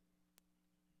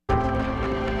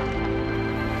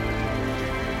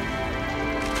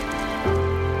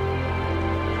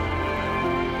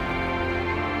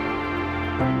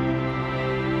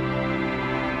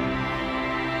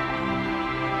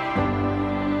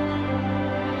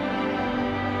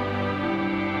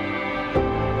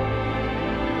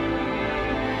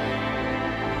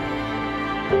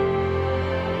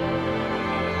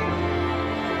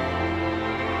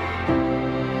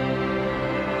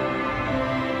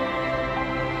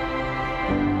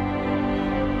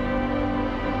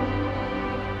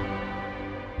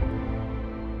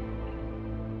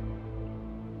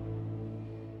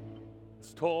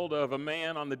told of a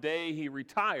man on the day he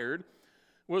retired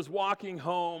was walking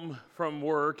home from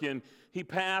work, and he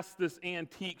passed this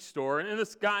antique store. And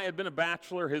this guy had been a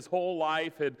bachelor his whole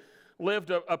life, had lived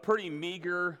a pretty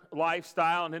meager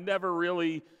lifestyle, and had never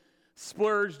really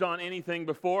splurged on anything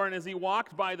before. And as he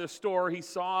walked by the store, he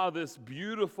saw this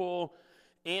beautiful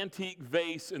antique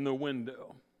vase in the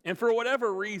window. And for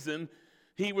whatever reason,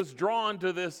 he was drawn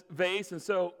to this vase, and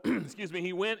so,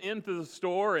 he went into the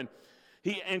store and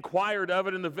he inquired of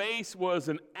it, and the vase was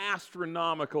an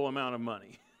astronomical amount of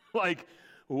money. Like,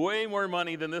 way more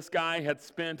money than this guy had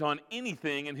spent on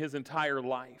anything in his entire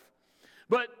life.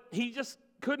 But he just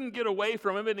couldn't get away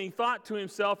from it, and he thought to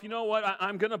himself, you know what,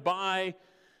 I'm going to buy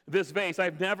this vase.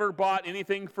 I've never bought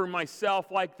anything for myself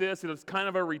like this. It was kind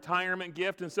of a retirement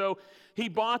gift, and so he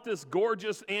bought this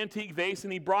gorgeous antique vase,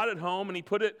 and he brought it home, and he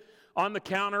put it on the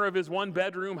counter of his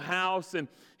one-bedroom house, and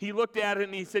he looked at it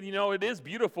and he said, you know, it is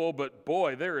beautiful, but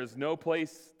boy, there is no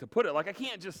place to put it. Like, I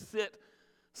can't just sit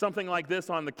something like this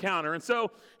on the counter. And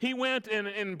so he went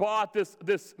and bought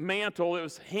this mantle. It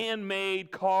was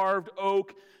handmade, carved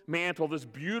oak mantle, this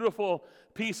beautiful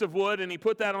piece of wood, and he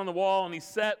put that on the wall, and he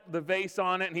set the vase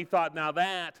on it, and he thought, now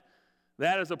that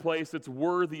is a place that's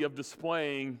worthy of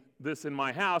displaying this in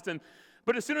my house.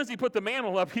 But as soon as he put the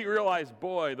mantle up, he realized,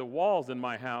 boy, the walls in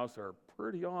my house are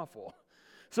pretty awful.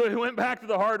 So he went back to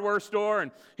the hardware store,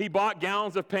 and he bought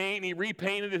gallons of paint, and he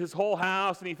repainted his whole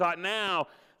house, and he thought, now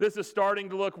this is starting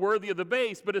to look worthy of the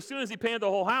base. But as soon as he painted the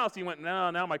whole house, he went,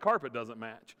 no, now my carpet doesn't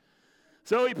match.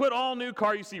 So he put all new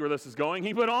carpet, you see where this is going,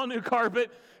 he put all new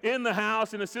carpet in the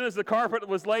house, and as soon as the carpet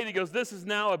was laid, he goes, this is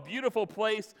now a beautiful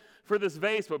place for this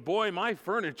vase, but boy, my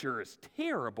furniture is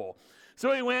terrible.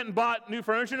 So he went and bought new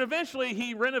furniture, and eventually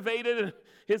he renovated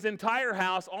his entire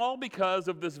house, all because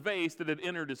of this vase that had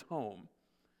entered his home.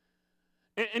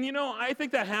 And you know, I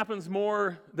think that happens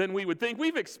more than we would think.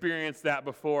 We've experienced that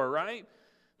before, right?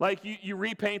 Like you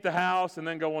repaint the house and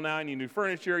then go, well, now I need new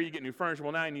furniture. You get new furniture,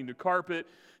 well, now I need new carpet.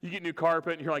 You get new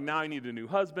carpet, and you're like, now I need a new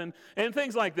husband, and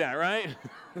things like that, right?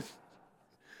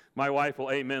 My wife will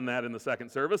amen that in the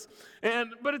second service.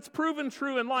 But it's proven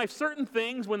true in life. Certain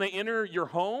things, when they enter your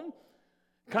home,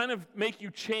 kind of make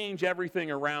you change everything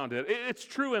around it. It's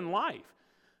true in life.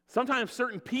 Sometimes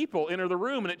certain people enter the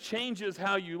room and it changes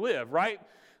how you live, right?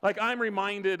 Like, I'm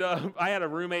reminded of, I had a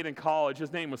roommate in college,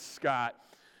 his name was Scott,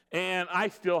 and I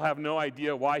still have no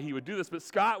idea why he would do this, but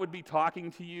Scott would be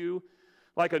talking to you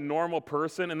like a normal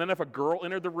person, and then if a girl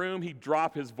entered the room, he'd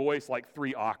drop his voice like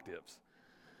 3 octaves.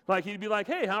 Like, he'd be like,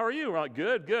 hey, how are you? We're like,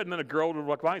 good, good, and then a girl would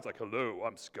walk by, he's like, hello,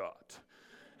 I'm Scott.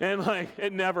 And like,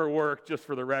 it never worked, just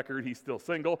for the record, he's still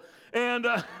single. And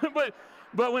but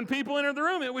when people enter the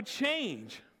room, it would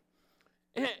change.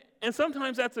 And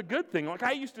sometimes that's a good thing. Like,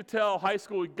 I used to tell high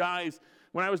school guys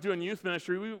when I was doing youth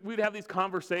ministry, we'd have these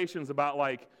conversations about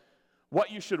like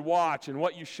what you should watch and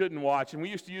what you shouldn't watch. And we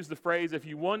used to use the phrase, if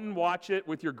you wouldn't watch it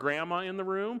with your grandma in the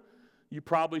room, you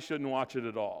probably shouldn't watch it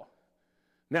at all.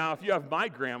 Now, if you have my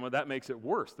grandma, that makes it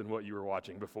worse than what you were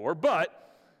watching before. But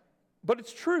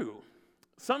it's true.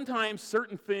 Sometimes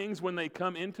certain things, when they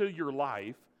come into your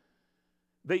life,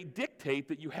 they dictate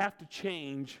that you have to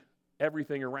change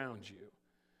everything around you.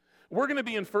 We're going to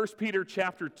be in 1 Peter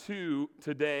chapter 2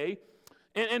 today,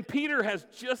 and Peter has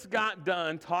just got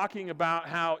done talking about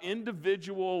how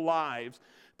individual lives,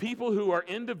 people who are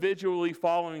individually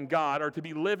following God, are to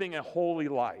be living a holy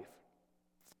life.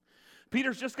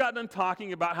 Peter's just got done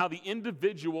talking about how the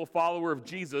individual follower of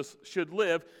Jesus should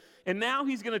live, and now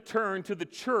he's going to turn to the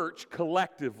church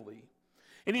collectively.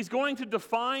 And he's going to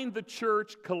define the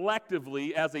church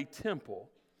collectively as a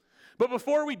temple. But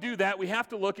before we do that, we have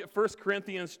to look at 1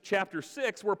 Corinthians chapter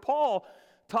 6, where Paul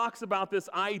talks about this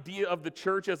idea of the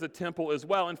church as a temple as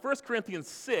well. In 1 Corinthians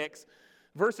 6,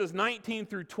 verses 19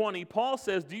 through 20, Paul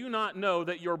says, do you not know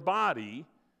that your body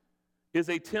is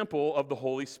a temple of the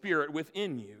Holy Spirit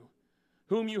within you,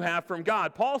 whom you have from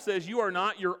God? Paul says you are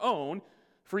not your own,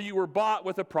 for you were bought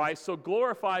with a price, so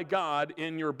glorify God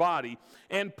in your body.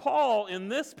 And Paul, in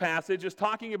this passage, is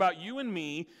talking about you and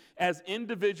me as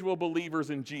individual believers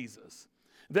in Jesus.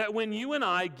 That when you and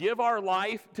I give our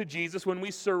life to Jesus, when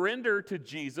we surrender to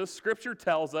Jesus, Scripture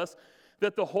tells us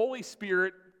that the Holy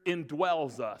Spirit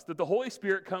indwells us, that the Holy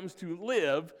Spirit comes to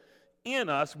live in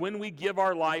us when we give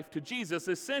our life to Jesus.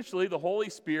 Essentially, the Holy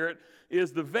Spirit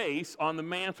is the vase on the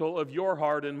mantle of your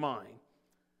heart and mind.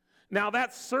 Now,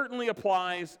 that certainly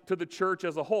applies to the church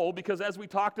as a whole, because as we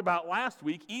talked about last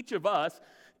week, each of us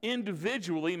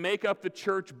individually make up the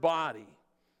church body.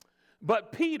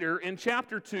 But Peter, in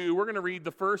chapter 2, we're going to read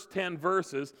the first 10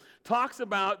 verses, talks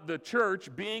about the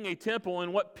church being a temple,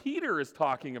 and what Peter is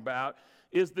talking about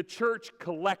is the church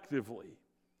collectively.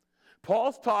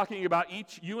 Paul's talking about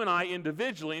you and I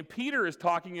individually, and Peter is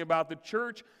talking about the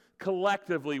church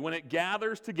collectively when it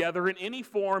gathers together in any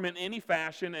form, in any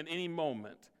fashion, at any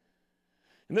moment.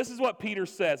 And this is what Peter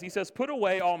says. He says, "Put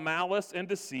away all malice and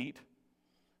deceit,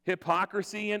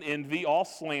 hypocrisy and envy, all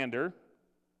slander."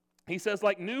 He says,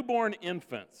 "Like newborn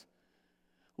infants,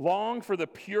 long for the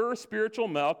pure spiritual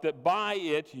milk, that by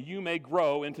it you may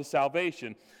grow into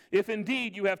salvation, if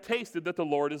indeed you have tasted that the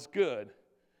Lord is good.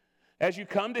 As you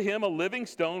come to him, a living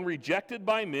stone, rejected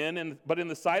by men, but in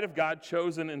the sight of God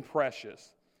chosen and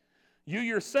precious. You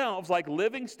yourselves, like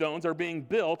living stones, are being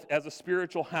built as a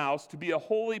spiritual house to be a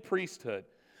holy priesthood,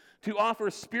 to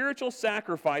offer spiritual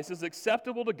sacrifices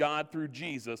acceptable to God through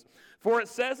Jesus. For it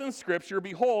says in Scripture,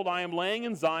 'Behold, I am laying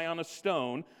in Zion a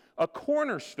stone, a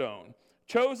cornerstone,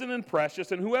 chosen and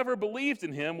precious, and whoever believes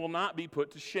in him will not be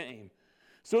put to shame.'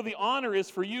 So the honor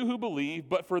is for you who believe,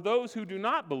 but for those who do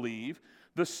not believe,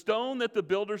 the stone that the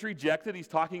builders rejected," he's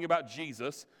talking about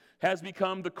Jesus, "has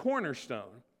become the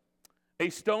cornerstone, a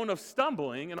stone of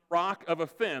stumbling and a rock of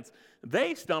offense.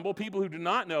 They stumble, people who do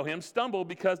not know him, stumble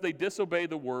because they disobey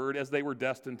the word as they were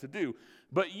destined to do.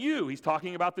 But you," he's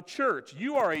talking about the church,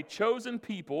 "you are a chosen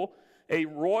people, a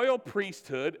royal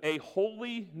priesthood, a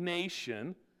holy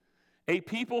nation, a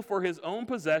people for his own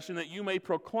possession, that you may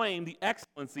proclaim the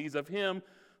excellencies of him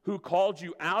who called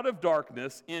you out of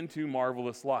darkness into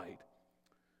marvelous light."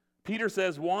 Peter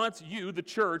says, once you, the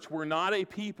church, were not a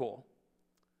people,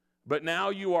 but now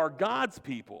you are God's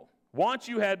people. Once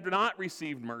you had not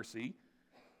received mercy,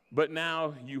 but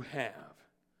now you have.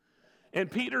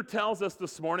 And Peter tells us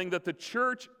this morning that the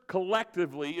church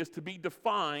collectively is to be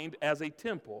defined as a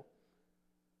temple.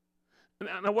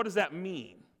 Now, what does that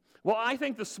mean? Well, I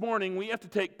think this morning we have to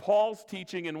take Paul's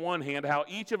teaching in one hand, how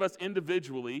each of us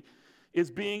individually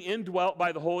is being indwelt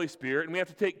by the Holy Spirit, and we have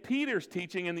to take Peter's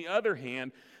teaching in the other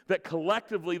hand, that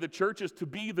collectively the church is to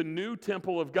be the new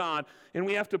temple of God, and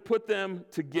we have to put them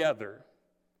together.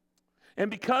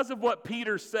 And because of what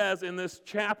Peter says in this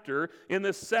chapter, in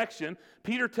this section,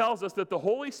 Peter tells us that the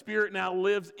Holy Spirit now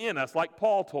lives in us, like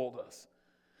Paul told us.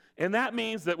 And that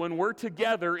means that when we're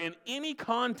together in any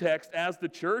context as the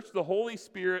church, the Holy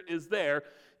Spirit is there,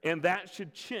 and that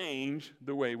should change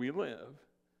the way we live.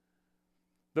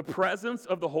 The presence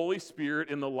of the Holy Spirit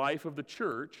in the life of the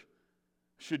church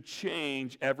should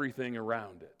change everything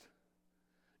around it.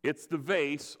 It's the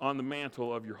vase on the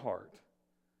mantle of your heart.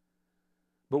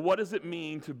 But what does it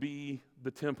mean to be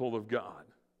the temple of God?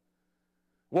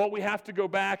 Well, we have to go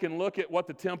back and look at what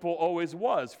the temple always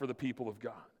was for the people of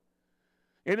God.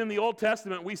 And in the Old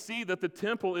Testament, we see that the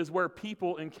temple is where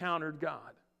people encountered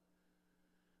God.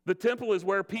 The temple is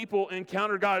where people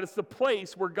encountered God. It's the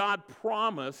place where God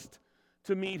promised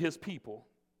to meet his people.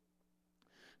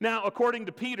 Now, according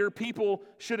to Peter, people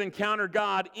should encounter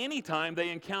God anytime they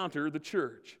encounter the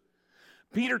church.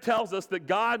 Peter tells us that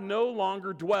God no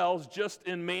longer dwells just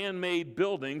in man-made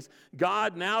buildings.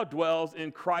 God now dwells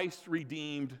in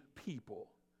Christ-redeemed people.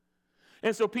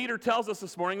 And so Peter tells us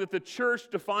this morning that the church,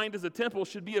 defined as a temple,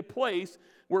 should be a place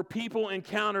where people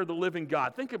encounter the living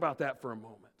God. Think about that for a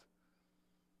moment.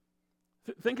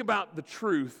 Think about the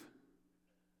truth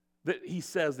that he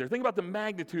says there. Think about the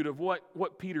magnitude of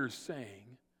what Peter is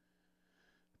saying.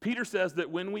 Peter says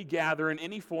that when we gather in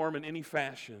any form, in any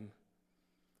fashion,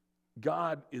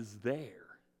 God is there.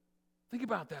 Think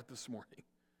about that this morning.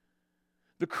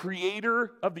 The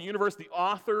creator of the universe, the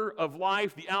author of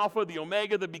life, the Alpha, the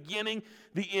Omega, the beginning,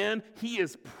 the end, he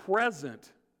is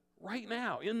present right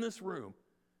now in this room.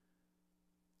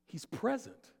 He's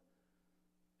present.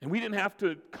 And we didn't have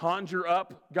to conjure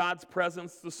up God's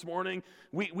presence this morning.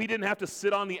 We didn't have to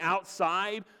sit on the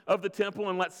outside of the temple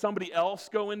and let somebody else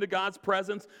go into God's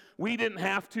presence. We didn't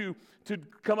have to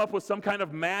come up with some kind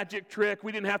of magic trick.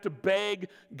 We didn't have to beg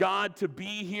God to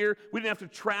be here. We didn't have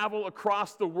to travel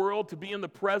across the world to be in the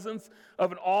presence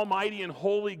of an almighty and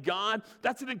holy God.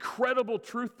 That's an incredible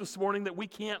truth this morning that we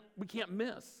can't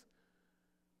miss.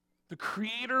 The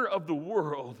creator of the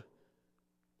world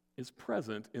is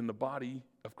present in the body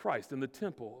of Christ, in the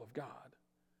temple of God.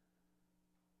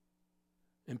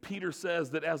 And Peter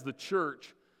says that as the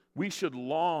church, we should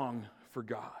long for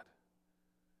God.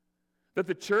 That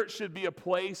the church should be a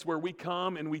place where we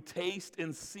come and we taste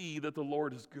and see that the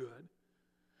Lord is good.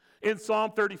 In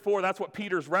Psalm 34, that's what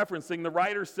Peter's referencing. The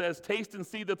writer says, "Taste and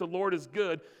see that the Lord is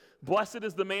good. Blessed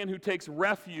is the man who takes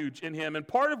refuge in him." And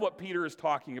part of what Peter is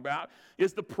talking about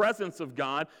is the presence of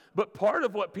God, but part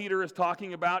of what Peter is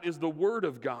talking about is the Word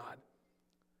of God.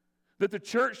 That the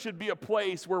church should be a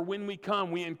place where when we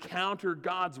come, we encounter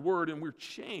God's Word and we're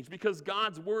changed, because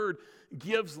God's Word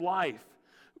gives life.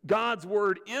 God's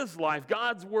word is life.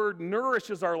 God's word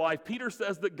nourishes our life. Peter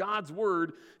says that God's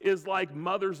word is like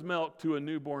mother's milk to a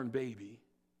newborn baby.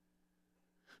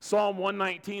 Psalm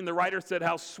 119, the writer said,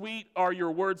 "How sweet are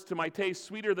your words to my taste,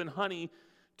 sweeter than honey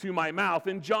to my mouth."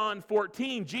 In John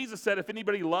 14, Jesus said, "If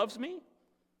anybody loves me,"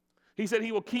 he said,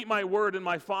 "he will keep my word, and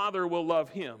my Father will love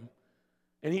him.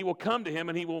 And he will come to him,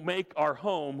 and he will make our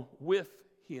home with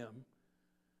him."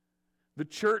 The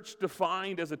church,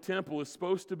 defined as a temple, is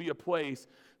supposed to be a place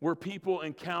where people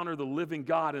encounter the living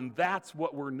God, and that's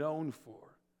what we're known for.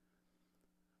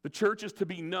 The church is to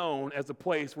be known as a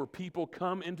place where people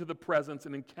come into the presence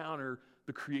and encounter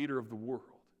the creator of the world.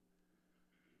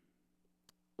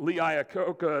 Lee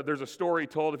Iacocca, there's a story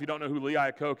told, if you don't know who Lee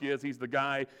Iacocca is, he's the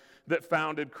guy that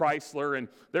founded Chrysler, and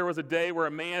there was a day where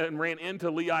a man ran into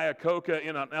Lee Iacocca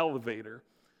in an elevator,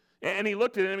 and he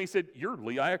looked at him and he said, "You're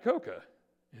Lee Iacocca."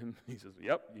 And he says,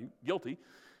 "Yep, you guilty."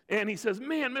 And he says,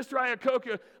 "Man, Mr.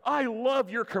 Iacocca, I love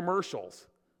your commercials."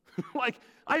 Like,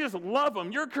 I just love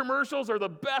them. Your commercials are the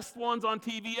best ones on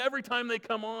TV. Every time they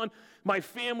come on, my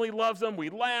family loves them. We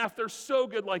laugh. They're so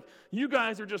good. Like, you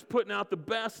guys are just putting out the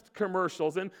best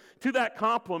commercials. And to that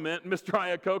compliment, Mr.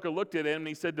 Iacocca looked at him and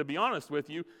he said, "To be honest with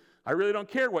you, I really don't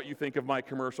care what you think of my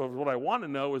commercials. What I want to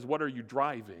know is, what are you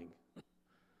driving?"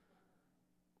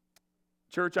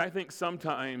 Church, I think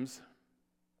sometimes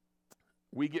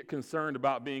we get concerned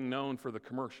about being known for the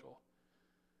commercial.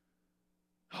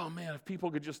 Oh man, if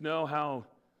people could just know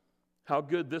how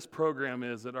good this program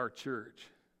is at our church.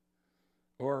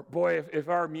 Or boy, if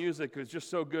our music was just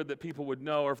so good that people would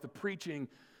know, or if the preaching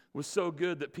was so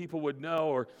good that people would know,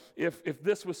 or if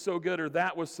this was so good or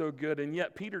that was so good. And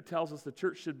yet Peter tells us the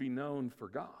church should be known for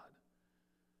God.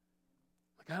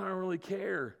 Like, I don't really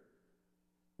care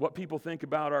what people think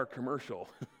about our commercial.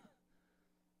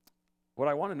 What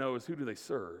I want to know is, who do they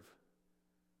serve?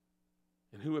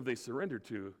 And who have they surrendered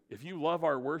to? If you love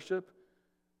our worship,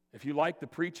 if you like the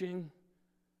preaching,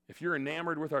 if you're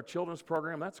enamored with our children's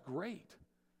program, that's great.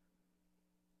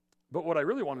 But what I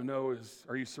really want to know is,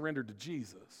 are you surrendered to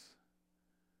Jesus?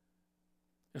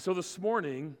 And so this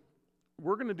morning,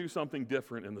 we're going to do something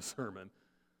different in the sermon.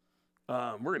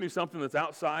 We're going to do something that's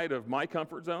outside of my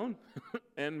comfort zone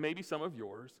and maybe some of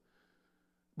yours.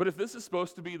 But if this is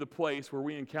supposed to be the place where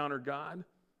we encounter God,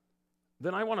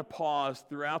 then I want to pause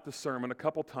throughout the sermon a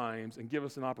couple times and give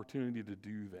us an opportunity to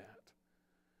do that.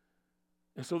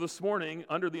 And so this morning,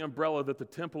 under the umbrella that the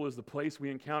temple is the place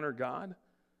we encounter God,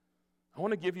 I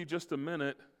want to give you just a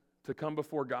minute to come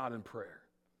before God in prayer.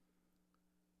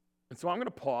 And so I'm going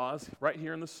to pause right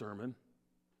here in the sermon,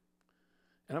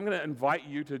 and I'm going to invite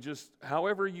you to just,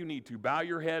 however you need to, bow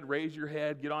your head, raise your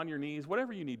head, get on your knees,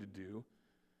 whatever you need to do.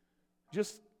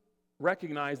 Just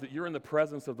recognize that you're in the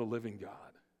presence of the living God.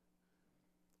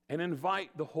 And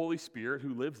invite the Holy Spirit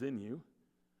who lives in you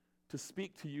to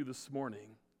speak to you this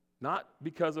morning, not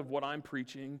because of what I'm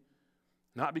preaching,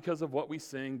 not because of what we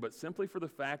sing, but simply for the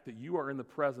fact that you are in the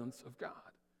presence of God.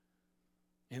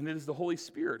 And it is the Holy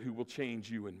Spirit who will change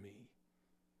you and me.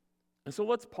 And so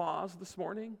let's pause this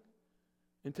morning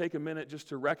and take a minute just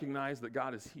to recognize that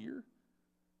God is here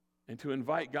and to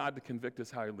invite God to convict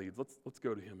us how he leads. Let's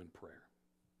go to him in prayer.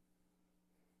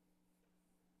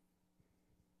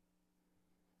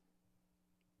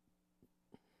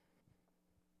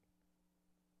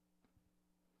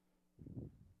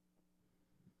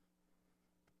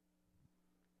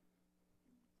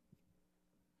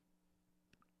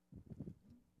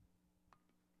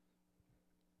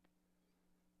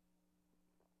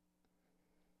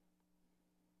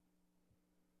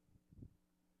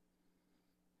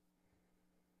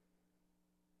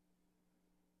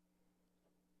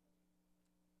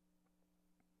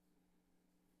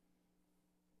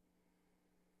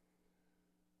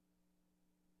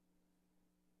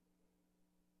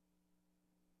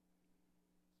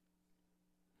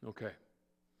 Okay.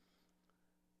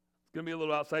 It's going to be a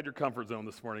little outside your comfort zone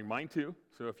this morning. Mine too.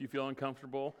 So if you feel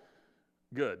uncomfortable,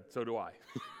 good. So do I.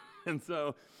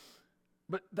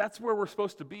 But that's where we're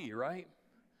supposed to be, right?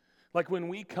 Like when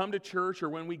we come to church or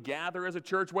when we gather as a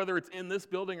church, whether it's in this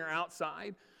building or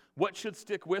outside, what should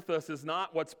stick with us is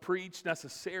not what's preached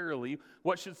necessarily.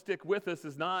 What should stick with us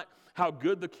is not how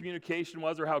good the communication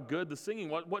was or how good the singing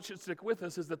was. What should stick with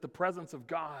us is that the presence of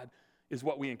God is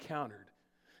what we encountered.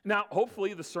 Now,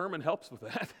 hopefully the sermon helps with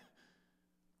that.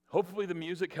 Hopefully the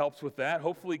music helps with that.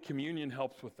 Hopefully communion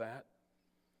helps with that.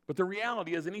 But the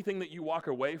reality is, anything that you walk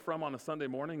away from on a Sunday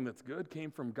morning that's good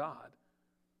came from God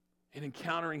and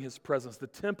encountering his presence. The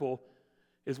temple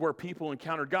is where people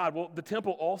encountered God. Well, the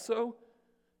temple also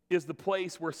is the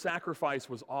place where sacrifice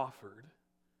was offered.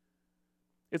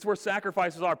 It's where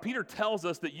sacrifices are. Peter tells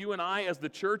us that you and I, as the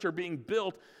church, are being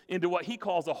built into what he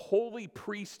calls a holy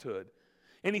priesthood.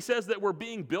 And he says that we're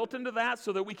being built into that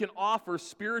so that we can offer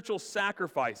spiritual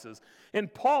sacrifices.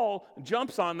 And Paul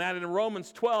jumps on that in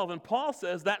Romans 12, and Paul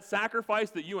says that sacrifice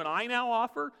that you and I now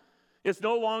offer, it's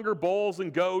no longer bulls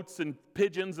and goats and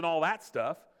pigeons and all that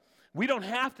stuff. We don't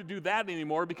have to do that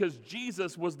anymore because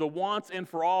Jesus was the once and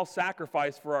for all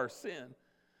sacrifice for our sin.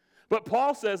 But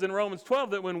Paul says in Romans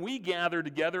 12 that when we gather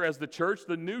together as the church,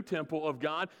 the new temple of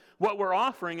God, what we're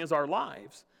offering is our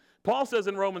lives. Paul says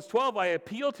in Romans 12, I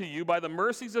appeal to you by the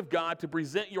mercies of God to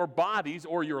present your bodies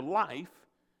or your life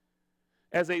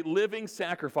as a living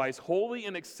sacrifice, holy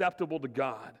and acceptable to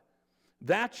God.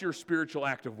 That's your spiritual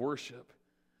act of worship.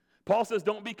 Paul says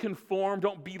don't be conformed,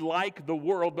 don't be like the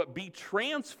world, but be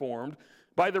transformed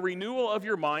by the renewal of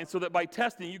your mind so that by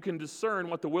testing you can discern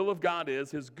what the will of God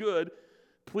is, his good,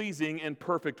 pleasing, and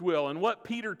perfect will. And what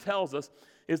Peter tells us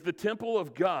is the temple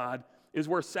of God is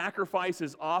where sacrifice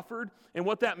is offered. And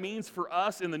what that means for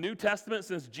us in the New Testament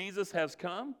since Jesus has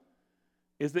come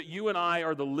is that you and I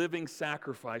are the living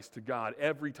sacrifice to God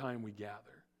every time we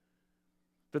gather.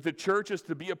 That the church is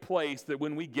to be a place that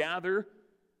when we gather,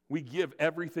 we give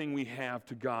everything we have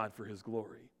to God for his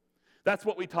glory. That's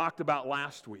what we talked about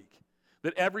last week.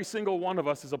 That every single one of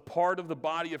us is a part of the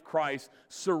body of Christ,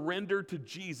 surrendered to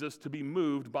Jesus to be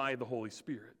moved by the Holy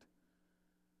Spirit.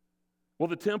 Well,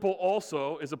 the temple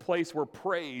also is a place where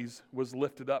praise was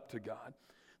lifted up to God.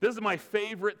 This is my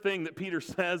favorite thing that Peter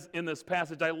says in this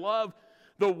passage. I love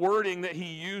the wording that he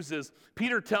uses.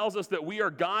 Peter tells us that we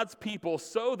are God's people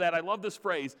so that, I love this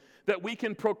phrase, that we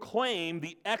can proclaim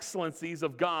the excellencies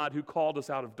of God who called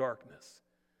us out of darkness.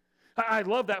 I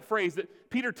love that phrase that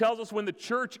Peter tells us when the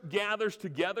church gathers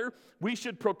together, we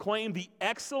should proclaim the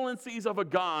excellencies of a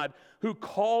God who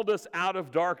called us out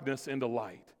of darkness into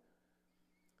light.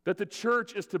 That the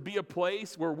church is to be a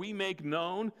place where we make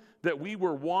known that we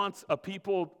were once a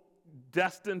people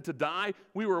destined to die.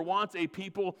 We were once a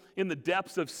people in the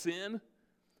depths of sin.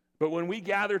 But when we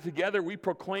gather together, we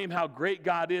proclaim how great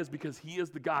God is because he is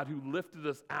the God who lifted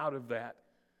us out of that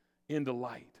into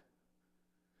light.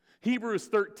 Hebrews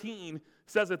 13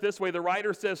 says it this way. The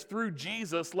writer says, through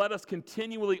Jesus, let us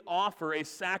continually offer a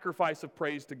sacrifice of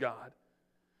praise to God.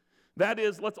 That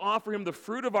is, let's offer him the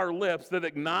fruit of our lips that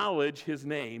acknowledge his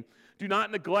name. Do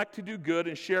not neglect to do good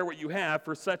and share what you have,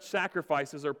 for such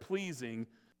sacrifices are pleasing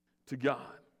to God.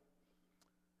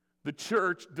 The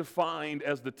church, defined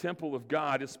as the temple of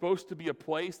God, is supposed to be a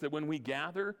place that when we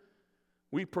gather,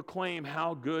 we proclaim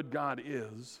how good God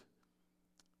is.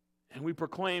 And we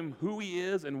proclaim who he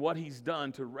is and what he's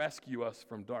done to rescue us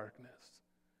from darkness.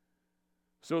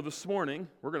 So this morning,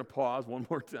 we're going to pause one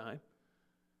more time.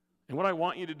 And what I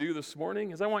want you to do this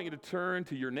morning is I want you to turn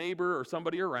to your neighbor or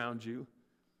somebody around you.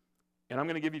 And I'm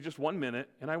going to give you just 1 minute.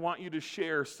 And I want you to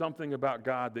share something about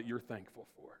God that you're thankful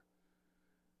for.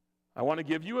 I want to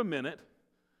give you a minute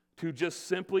to just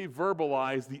simply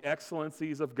verbalize the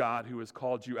excellencies of God who has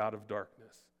called you out of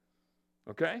darkness.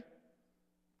 Okay?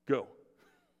 Go.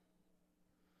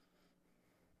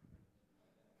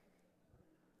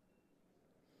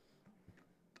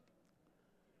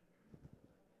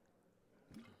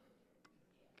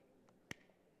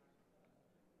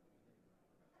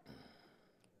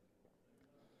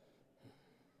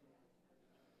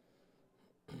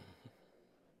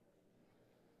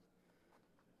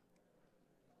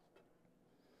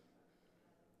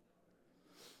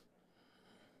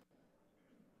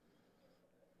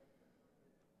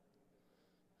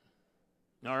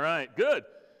 All right, good.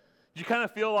 Did you kind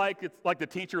of feel like it's like the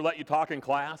teacher let you talk in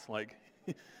class? Like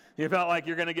you felt like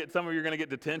you're going to get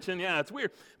detention? Yeah, it's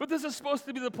weird. But this is supposed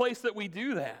to be the place that we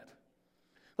do that.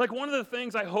 Like one of the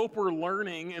things I hope we're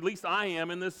learning, at least I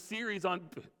am, in this series on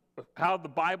how the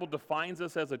Bible defines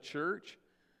us as a church,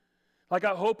 like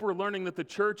I hope we're learning that the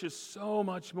church is so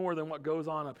much more than what goes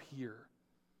on up here.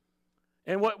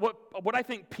 And what I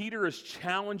think Peter is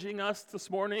challenging us this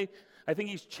morning, I think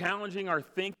he's challenging our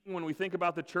thinking when we think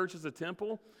about the church as a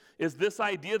temple, is this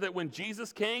idea that when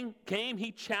Jesus came,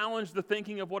 he challenged the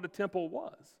thinking of what a temple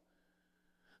was.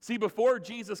 See, before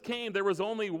Jesus came, there was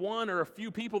only one or a few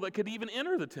people that could even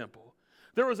enter the temple.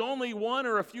 There was only one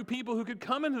or a few people who could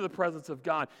come into the presence of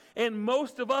God. And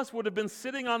most of us would have been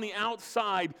sitting on the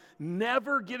outside,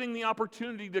 never getting the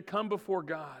opportunity to come before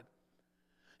God.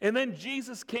 And then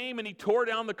Jesus came and he tore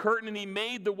down the curtain and he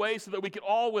made the way so that we could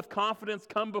all with confidence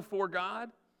come before God.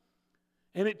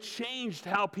 And it changed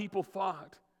how people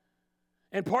thought.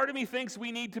 And part of me thinks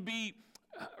we need to be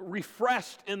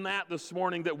refreshed in that this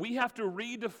morning, that we have to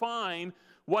redefine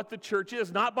what the church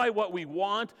is, not by what we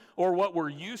want or what we're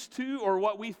used to or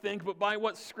what we think, but by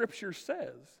what Scripture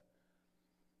says.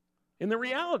 And the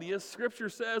reality is, Scripture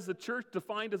says the church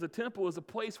defined as a temple is a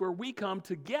place where we come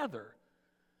together.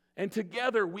 And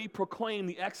together we proclaim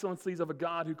the excellencies of a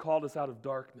God who called us out of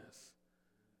darkness.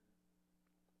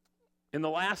 And the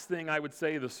last thing I would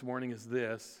say this morning is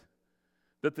this,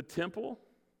 that the temple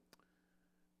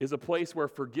is a place where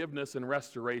forgiveness and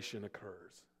restoration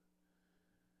occurs.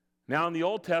 Now, in the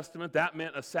Old Testament, that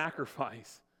meant a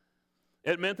sacrifice.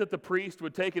 It meant that the priest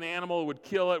would take an animal, would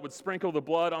kill it, would sprinkle the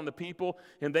blood on the people,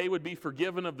 and they would be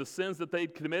forgiven of the sins that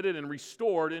they'd committed and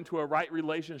restored into a right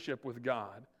relationship with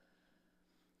God.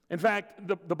 In fact,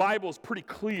 the Bible is pretty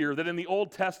clear that in the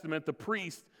Old Testament, the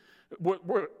priests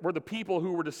were the people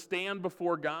who were to stand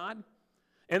before God,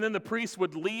 and then the priests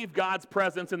would leave God's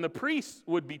presence, and the priests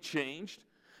would be changed,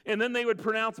 and then they would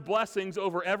pronounce blessings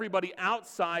over everybody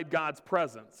outside God's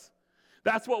presence.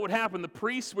 That's what would happen. The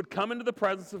priests would come into the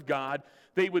presence of God,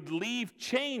 they would leave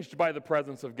changed by the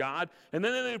presence of God, and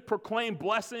then they would proclaim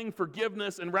blessing,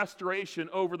 forgiveness, and restoration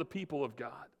over the people of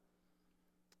God.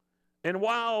 And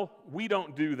while we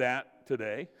don't do that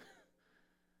today,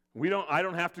 I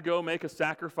don't have to go make a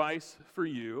sacrifice for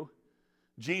you.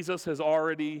 Jesus has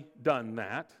already done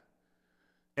that.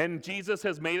 And Jesus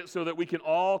has made it so that we can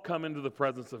all come into the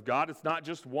presence of God. It's not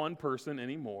just one person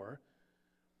anymore.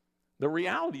 The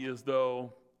reality is,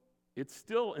 though, it's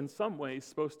still in some ways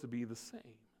supposed to be the same.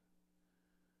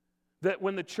 That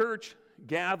when the church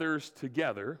gathers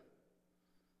together,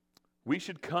 we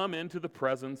should come into the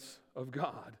presence of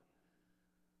God.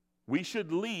 We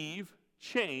should leave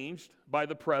changed by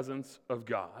the presence of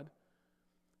God.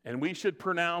 And we should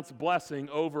pronounce blessing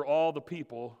over all the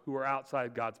people who are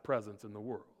outside God's presence in the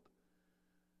world.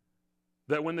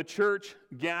 That when the church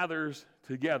gathers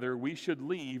together, we should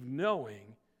leave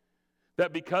knowing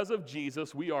that because of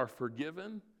Jesus, we are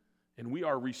forgiven and we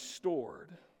are restored.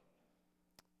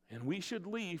 And we should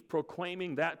leave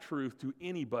proclaiming that truth to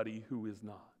anybody who is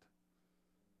not.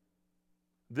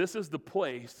 This is the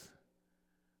place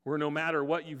where no matter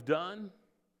what you've done,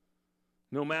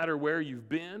 no matter where you've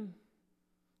been,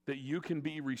 that you can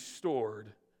be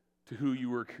restored to who you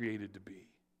were created to be.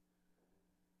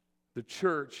 The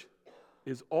church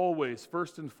is always,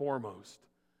 first and foremost,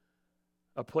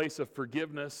 a place of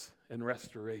forgiveness and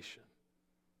restoration.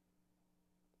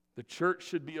 The church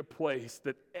should be a place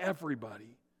that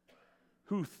everybody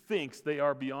who thinks they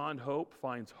are beyond hope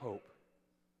finds hope.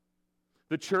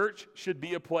 The church should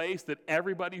be a place that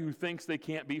everybody who thinks they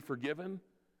can't be forgiven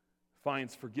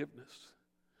finds forgiveness.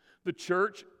 The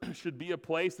church should be a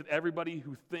place that everybody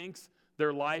who thinks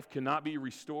their life cannot be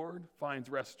restored finds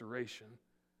restoration.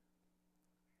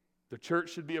 The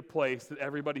church should be a place that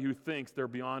everybody who thinks they're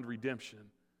beyond redemption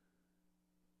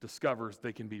discovers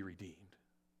they can be redeemed.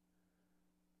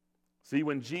 See,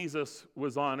 when Jesus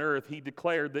was on earth, he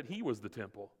declared that he was the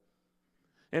temple.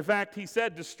 In fact, he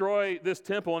said, destroy this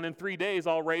temple, and in 3 days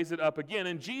I'll raise it up again.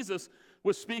 And Jesus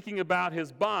was speaking about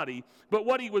his body, but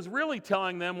what he was really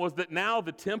telling them was that now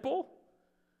the temple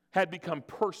had become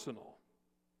personal.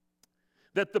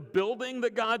 That the building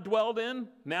that God dwelled in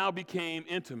now became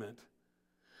intimate.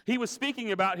 He was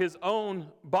speaking about his own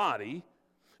body,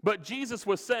 but Jesus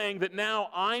was saying that now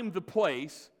I'm the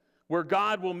place where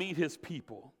God will meet his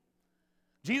people.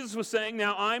 Jesus was saying,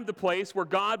 now I'm the place where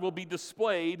God will be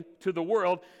displayed to the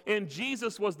world, and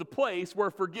Jesus was the place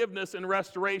where forgiveness and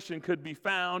restoration could be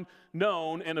found,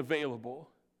 known, and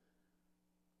available.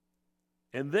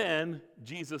 And then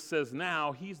Jesus says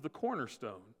now he's the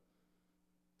cornerstone.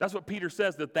 That's what Peter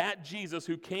says, that Jesus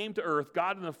who came to earth,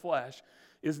 God in the flesh,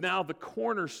 is now the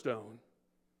cornerstone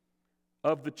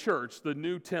of the church, the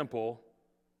new temple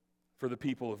for the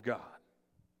people of God.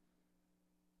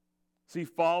 See,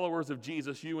 followers of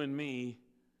Jesus, you and me,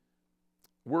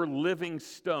 we're living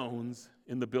stones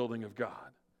in the building of God.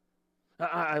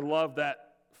 I love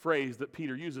that phrase that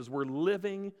Peter uses. We're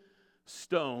living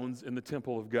stones in the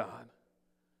temple of God.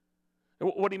 And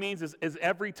what he means is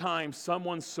every time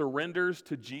someone surrenders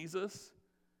to Jesus,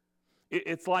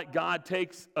 it's like God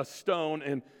takes a stone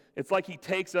and it's like he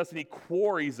takes us and he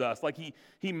quarries us, like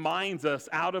he mines us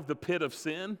out of the pit of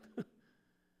sin.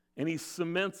 And he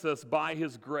cements us by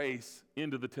his grace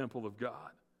into the temple of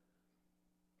God.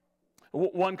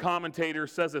 One commentator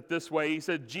says it this way. He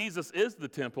said, Jesus is the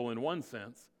temple in one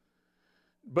sense,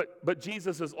 but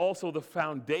Jesus is also the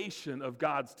foundation of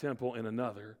God's temple in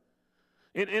another.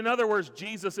 In other words,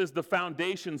 Jesus is the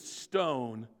foundation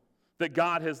stone that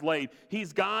God has laid.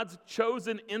 He's God's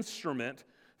chosen instrument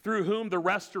through whom the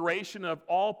restoration of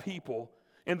all people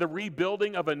and the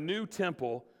rebuilding of a new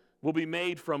temple will be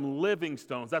made from living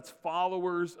stones. That's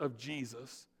followers of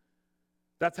Jesus.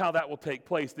 That's how that will take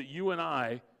place, that you and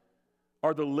I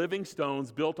are the living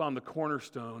stones built on the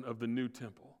cornerstone of the new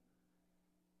temple,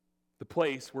 the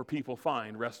place where people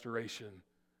find restoration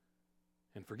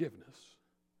and forgiveness.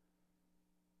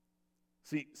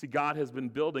 See, God has been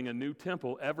building a new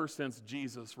temple ever since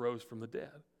Jesus rose from the dead.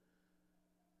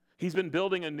 He's been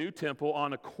building a new temple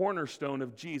on a cornerstone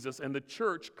of Jesus, and the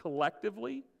church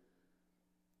collectively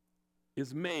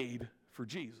is made for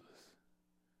Jesus.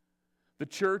 The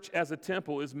church as a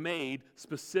temple is made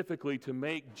specifically to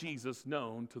make Jesus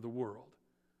known to the world.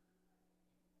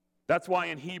 That's why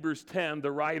in Hebrews 10,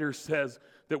 the writer says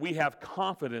that we have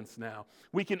confidence now.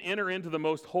 We can enter into the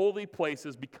most holy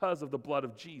places because of the blood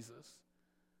of Jesus.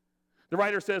 The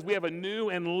writer says we have a new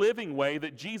and living way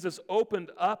that Jesus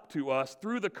opened up to us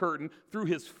through the curtain, through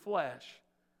his flesh.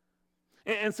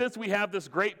 And since we have this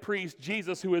great priest,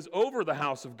 Jesus, who is over the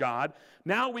house of God,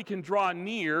 now we can draw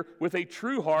near with a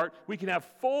true heart. We can have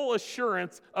full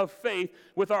assurance of faith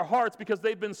with our hearts because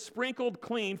they've been sprinkled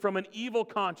clean from an evil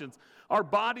conscience. Our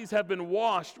bodies have been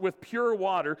washed with pure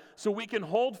water so we can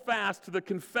hold fast to the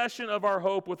confession of our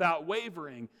hope without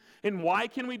wavering. And why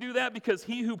can we do that? Because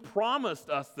he who promised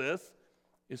us this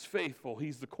is faithful.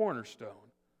 He's the cornerstone.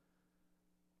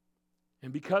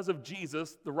 And because of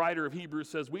Jesus, the writer of Hebrews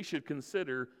says we should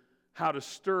consider how to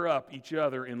stir up each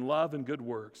other in love and good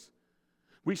works.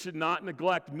 We should not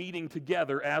neglect meeting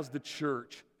together as the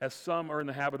church, as some are in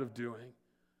the habit of doing.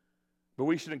 But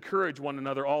we should encourage one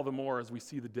another all the more as we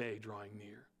see the day drawing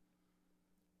near.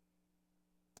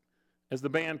 As the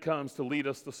band comes to lead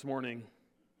us this morning,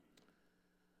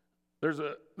 there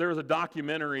was a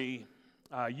documentary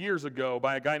years ago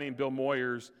by a guy named Bill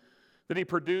Moyers that he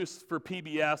produced for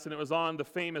PBS, and it was on the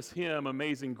famous hymn,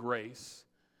 Amazing Grace.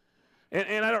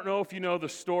 And I don't know if you know the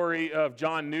story of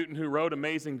John Newton, who wrote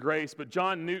Amazing Grace, but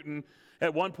John Newton,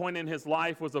 at one point in his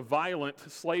life, was a violent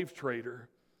slave trader.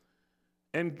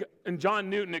 And John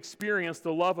Newton experienced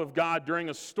the love of God during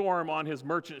a storm on his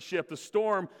merchant ship. The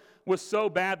storm was so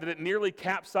bad that it nearly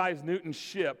capsized Newton's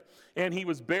ship, and he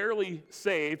was barely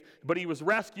saved, but he was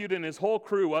rescued, and his whole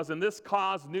crew was, and this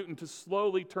caused Newton to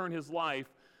slowly turn his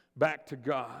life back to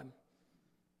God.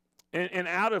 And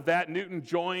out of that, Newton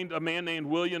joined a man named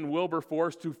William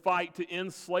Wilberforce to fight to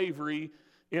end slavery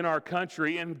in our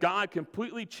country, and God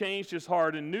completely changed his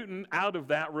heart, and Newton, out of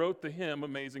that, wrote the hymn,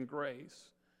 Amazing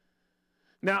Grace.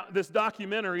 Now, this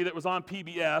documentary that was on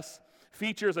PBS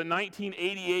features a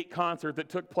 1988 concert that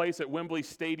took place at Wembley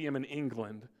Stadium in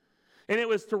England. And it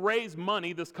was to raise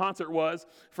money, this concert was,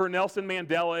 for Nelson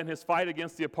Mandela and his fight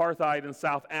against the apartheid in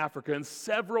South Africa. And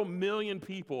several million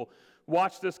people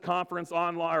watched this conference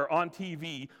online or on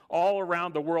TV all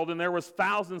around the world, and there was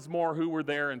thousands more who were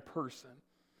there in person.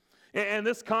 And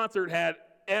this concert had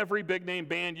every big-name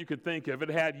band you could think of. It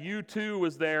had U2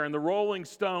 was there, and the Rolling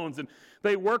Stones, and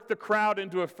they worked the crowd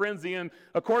into a frenzy. And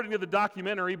according to the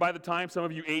documentary, by the time, some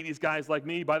of you 80s guys like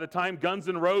me, by the time Guns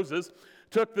N' Roses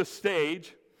took the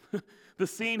stage, the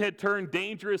scene had turned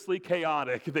dangerously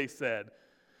chaotic, they said.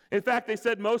 In fact, they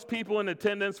said most people in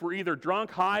attendance were either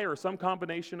drunk, high, or some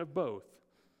combination of both.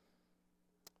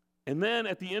 And then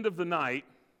at the end of the night,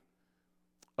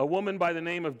 a woman by the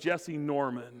name of Jessie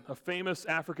Norman, a famous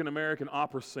African-American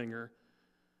opera singer,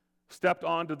 stepped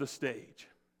onto the stage.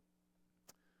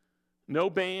 No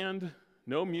band,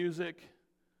 no music,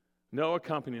 no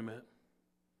accompaniment.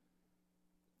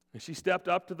 And she stepped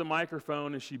up to the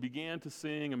microphone and she began to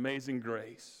sing Amazing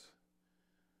Grace.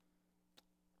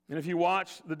 And if you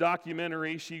watch the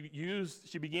documentary, she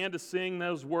began to sing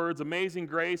those words, Amazing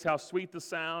Grace, how sweet the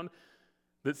sound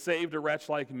that saved a wretch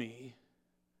like me.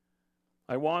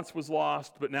 I once was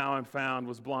lost, but now I'm found,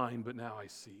 was blind, but now I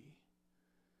see.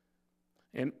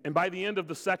 And by the end of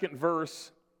the second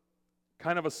verse,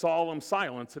 kind of a solemn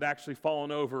silence had actually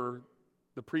fallen over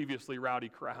the previously rowdy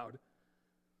crowd.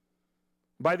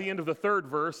 By the end of the third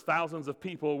verse, thousands of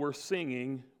people were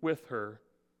singing with her.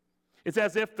 It's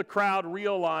as if the crowd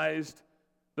realized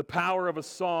the power of a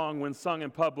song when sung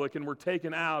in public and were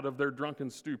taken out of their drunken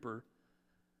stupor.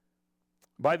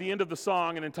 By the end of the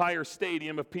song, an entire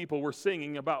stadium of people were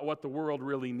singing about what the world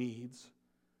really needs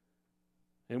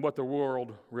and what the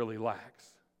world really lacks.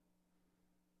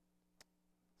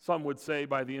 Some would say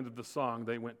by the end of the song,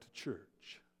 they went to church.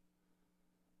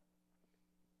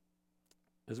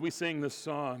 As we sing this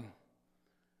song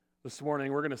this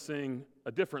morning, we're going to sing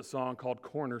a different song called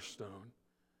Cornerstone.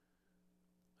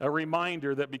 A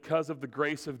reminder that because of the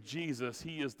grace of Jesus,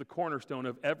 He is the cornerstone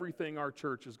of everything our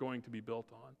church is going to be built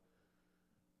on.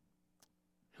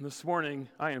 And this morning,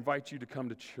 I invite you to come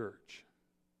to church.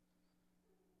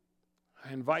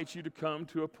 I invite you to come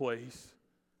to a place,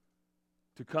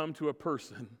 to come to a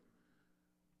person,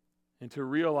 and to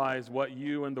realize what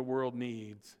you and the world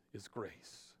needs is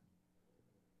grace.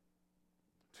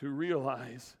 To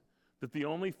realize that the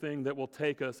only thing that will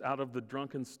take us out of the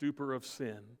drunken stupor of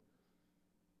sin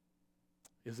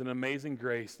is an amazing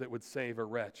grace that would save a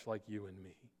wretch like you and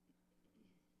me.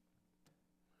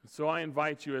 And so I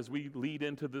invite you, as we lead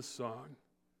into this song,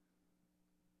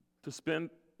 to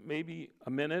spend maybe a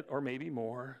minute or maybe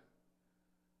more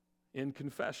in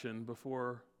confession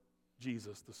before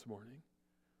Jesus this morning.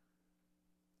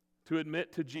 To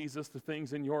admit to Jesus the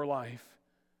things in your life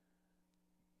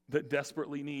that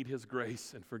desperately need his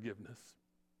grace and forgiveness.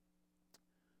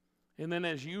 And then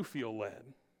as you feel led,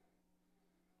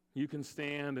 you can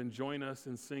stand and join us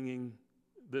in singing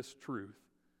this truth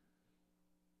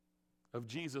of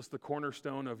Jesus, the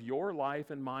cornerstone of your life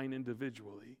and mine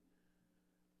individually,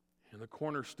 and the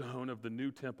cornerstone of the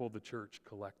new temple, the church,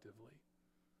 collectively.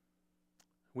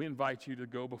 We invite you to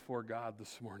go before God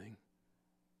this morning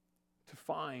to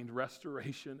find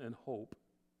restoration and hope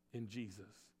in Jesus,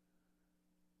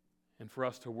 and for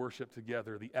us to worship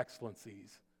together the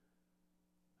excellencies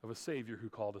of a Savior who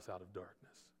called us out of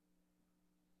darkness.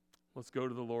 Let's go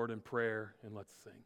to the Lord in prayer and let's sing.